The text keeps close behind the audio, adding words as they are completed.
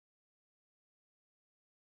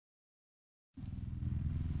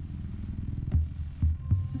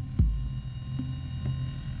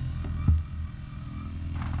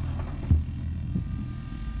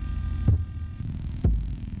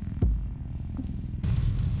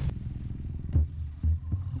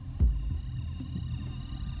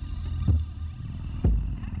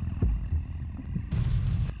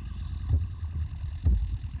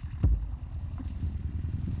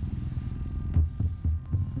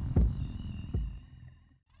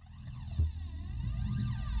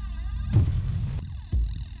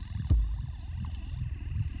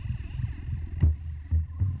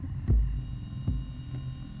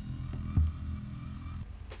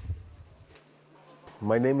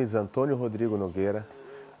My name is Antonio Rodrigo Nogueira.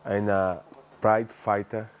 I'm a pride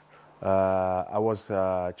fighter. I was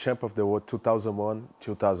champ of the world 2001,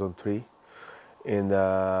 2003. In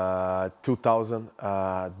 2000,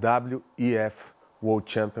 WEF world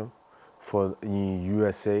champion in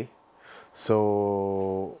USA.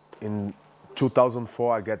 So in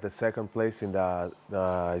 2004, I got the second place in the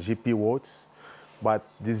GP Worlds. But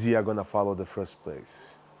this year, I'm gonna follow the first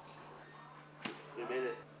place. You made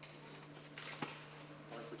it.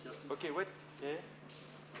 Okay, wait. Yeah.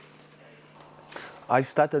 I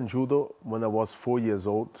started judo when I was 4 years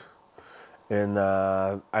old, and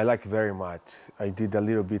I like very much. I did a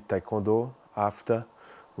little bit taekwondo after,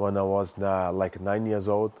 when I was like 9 years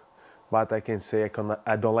old, but I can say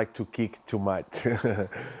I don't like to kick too much.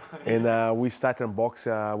 And we started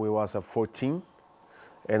boxing. We was 14,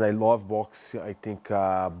 and I love box. I think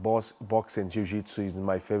box and jiu-jitsu is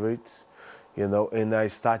my favorites, you know. And I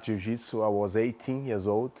started jiu-jitsu. I was 18 years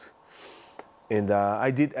old. And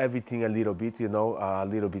I did everything a little bit, you know, a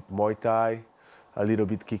little bit Muay Thai, a little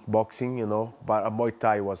bit kickboxing, you know. But Muay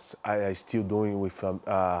Thai was I still doing with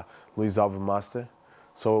Luis Alves Master.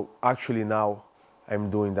 So actually now I'm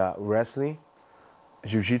doing the wrestling,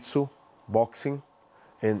 jiu-jitsu, boxing,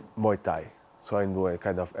 and Muay Thai. So I'm doing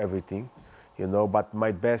kind of everything, you know. But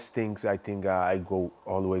my best things, I think I go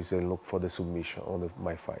always and look for the submission on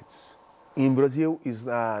my fights. In Brazil is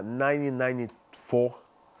 1994.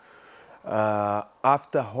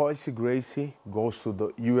 After Royce Gracie goes to the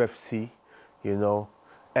UFC, you know,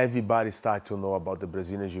 everybody started to know about the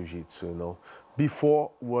Brazilian Jiu-Jitsu, you know.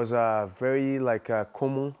 Before was very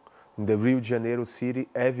common in the Rio de Janeiro city,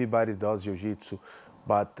 everybody does Jiu-Jitsu,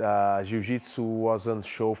 but Jiu-Jitsu wasn't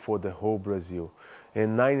show for the whole Brazil.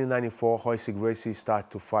 In 1994, Royce Gracie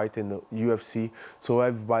started to fight in the UFC, so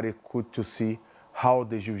everybody could to see how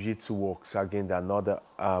the Jiu-Jitsu works against another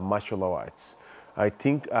martial arts. I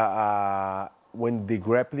think when the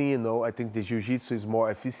grappling, you know, I think the jiu-jitsu is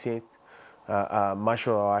more efficient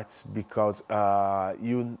martial arts because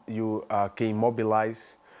you can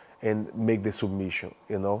mobilize and make the submission,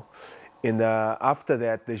 you know. And after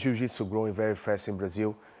that, the jiu-jitsu growing very fast in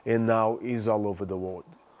Brazil, and now is all over the world.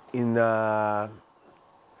 In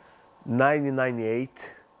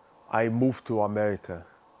 1998, I moved to America,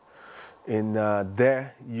 and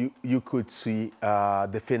there you could see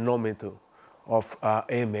the phenomenon of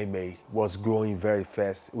MMA was growing very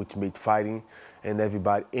fast, which made fighting and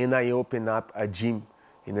everybody. And I opened up a gym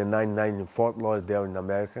in the 99 in Fort Lauderdale in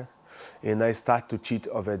America, and I start to teach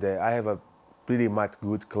over there. I have a pretty much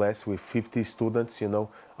good class with 50 students, you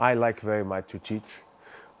know. I like very much to teach.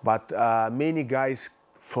 But many guys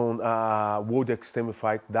from World Extreme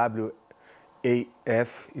Fight,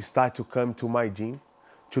 WAF, start to come to my gym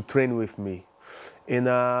to train with me. And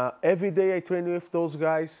every day I train with those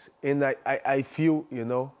guys, and I feel, you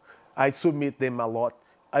know, I submit them a lot.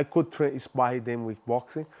 I could inspire them with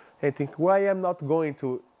boxing. I think, why I'm not going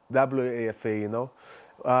to WAFA, you know?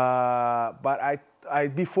 But I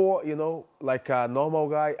before, you know, like a normal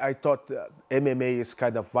guy, I thought MMA is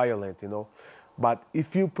kind of violent, you know? But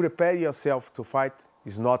if you prepare yourself to fight,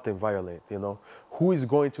 it's not violent, you know? Who is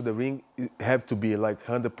going to the ring have to be like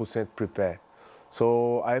 100% prepared.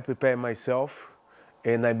 So I prepare myself,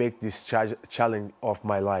 and I make this challenge of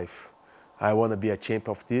my life. I want to be a champ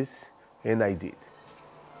of this, and I did.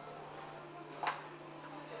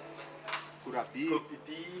 Kurabi,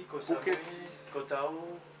 Kopipi, Kosamui,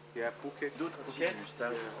 Kotao. Yeah, Phuket. D'autres aussi du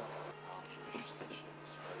stage, tout ça.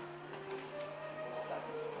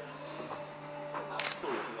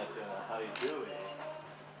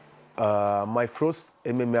 My first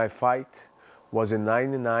MMA fight was in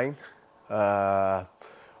 '99.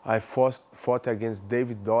 I fought against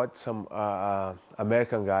David Dodd, some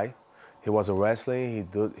American guy. He was a wrestler. He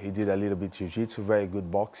did a little bit jiu-jitsu, very good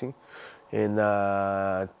boxing, and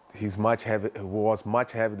he was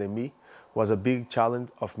much heavier than me. Was a big challenge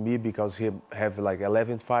of me because he have like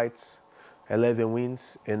 11 fights, 11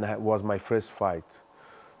 wins, and it was my first fight.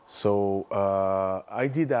 So I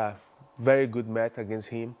did a very good match against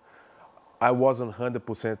him. I wasn't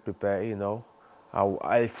 100% prepared, you know.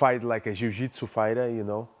 I fight like a jiu-jitsu fighter, you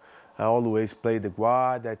know. I always play the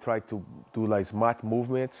guard. I try to do like smart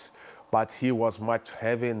movements, but he was much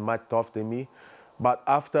heavier and much tougher than me. But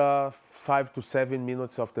after 5 to 7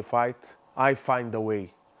 minutes of the fight, I find a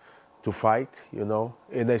way to fight, you know,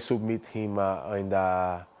 and I submit him in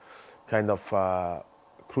the kind of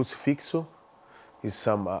crucifixo. Is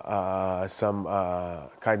some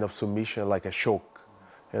kind of submission, like a choke,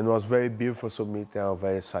 and it was very beautiful submit, and I was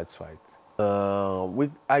very satisfied.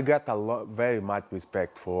 I got very much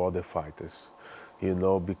respect for all the fighters, you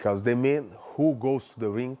know, because the men who goes to the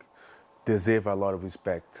ring deserve a lot of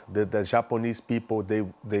respect. The Japanese people, they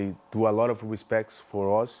do a lot of respect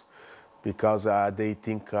for us because they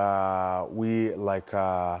think we like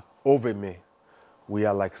overmen. We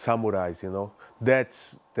are like samurais, you know.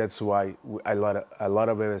 That's why a lot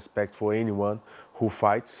of respect for anyone who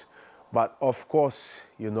fights. But of course,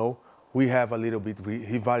 you know, we have a little bit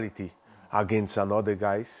rivalry against another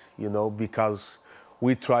guys, you know, because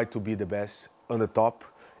we try to be the best on the top,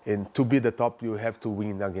 and to be the top, you have to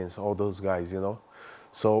win against all those guys, you know.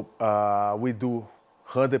 So we do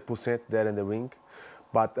 100% there in the ring.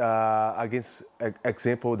 But against,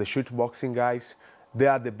 example, the shoot boxing guys, they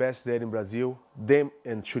are the best there in Brazil. Them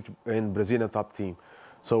and shoot in Brazilian top team.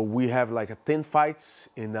 So we have like 10 fights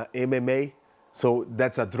in MMA. So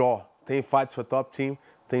that's a draw. 10 fights for top team,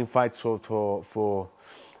 10 fights for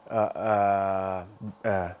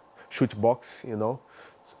shoot box, you know.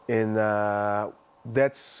 And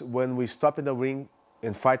that's when we stop in the ring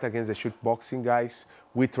and fight against the shoot boxing guys,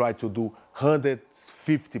 we try to do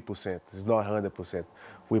 150%. It's not 100%.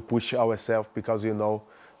 We push ourselves because, you know,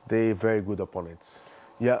 they're very good opponents.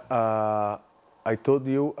 Yeah, I told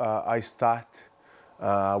you I start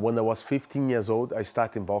when I was 15 years old. I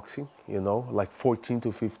started boxing, you know, like 14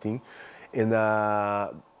 to 15, and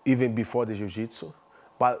even before the jiu-jitsu.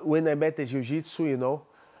 But when I met the jiu-jitsu, you know,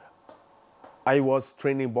 I was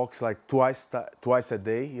training box like twice a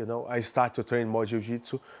day, you know. I start to train more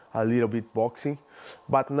jiu-jitsu, a little bit boxing.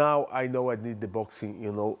 But now I know I need the boxing,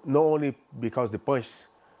 you know, not only because the punch,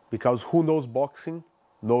 because who knows boxing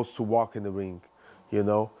knows to walk in the ring, you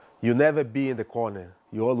know. You never be in the corner.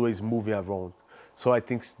 You're always moving around. So I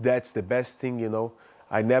think that's the best thing, you know.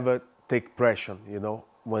 I never take pressure, you know,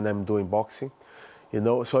 when I'm doing boxing, you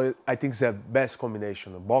know. So I think it's the best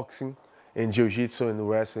combination of boxing and jiu-jitsu and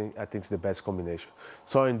wrestling. I think it's the best combination.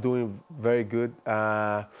 So I'm doing very good.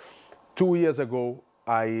 2 years ago,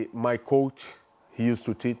 my coach, he used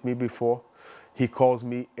to teach me before. He calls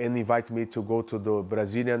me and invites me to go to the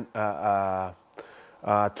Brazilian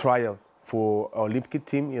trial for Olympic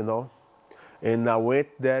team, you know. And I went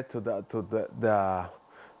there to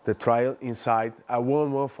the trial inside. I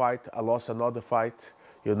won one fight, I lost another fight,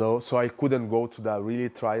 you know. So I couldn't go to the really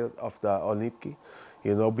trial of the Olympic,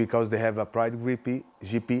 you know, because they have a Pride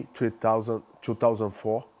GP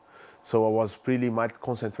 2004. So I was pretty much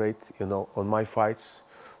concentrate, you know, on my fights.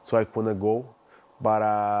 So I couldn't go. But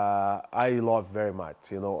I love very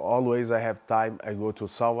much, you know. Always I have time, I go to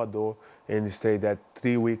Salvador and stay there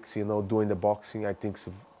 3 weeks, you know, doing the boxing. I think it's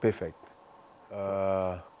perfect.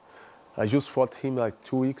 I just fought him like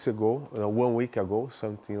 2 weeks ago, 1 week ago,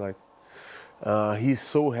 something like. He's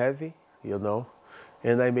so heavy, you know,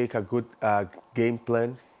 and I make a good game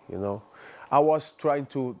plan, you know. I was trying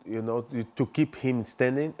to, you know, to keep him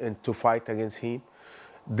standing and to fight against him.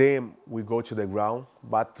 Then we go to the ground,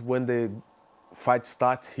 but when the fight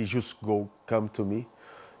start, he just come to me,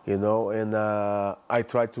 you know, and I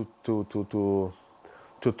try to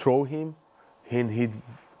throw him, and he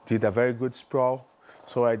did a very good sprawl.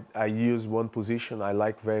 So I used one position I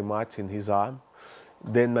like very much in his arm.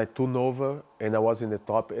 Then I turned over and I was in the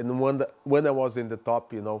top. And when I was in the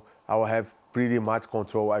top, you know, I will have pretty much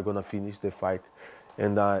control. I'm gonna finish the fight,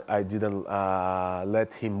 and I didn't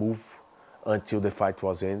let him move until the fight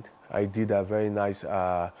was end. I did a very nice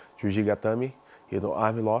Jujigatami, you know,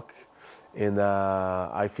 arm lock, and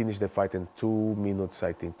I finished the fight in 2 minutes,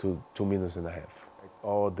 I think, 2 minutes and a half.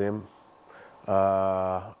 All of them,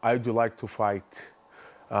 I would like to fight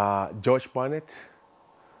Josh Barnett,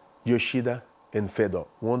 Yoshida, and Fedor.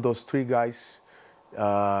 One of those 3 guys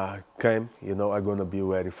came, you know, I'm gonna be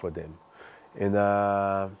ready for them. And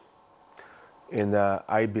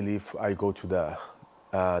I believe I go to the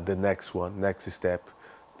next step.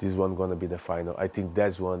 This one gonna be the final. I think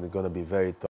that's one gonna be very tough.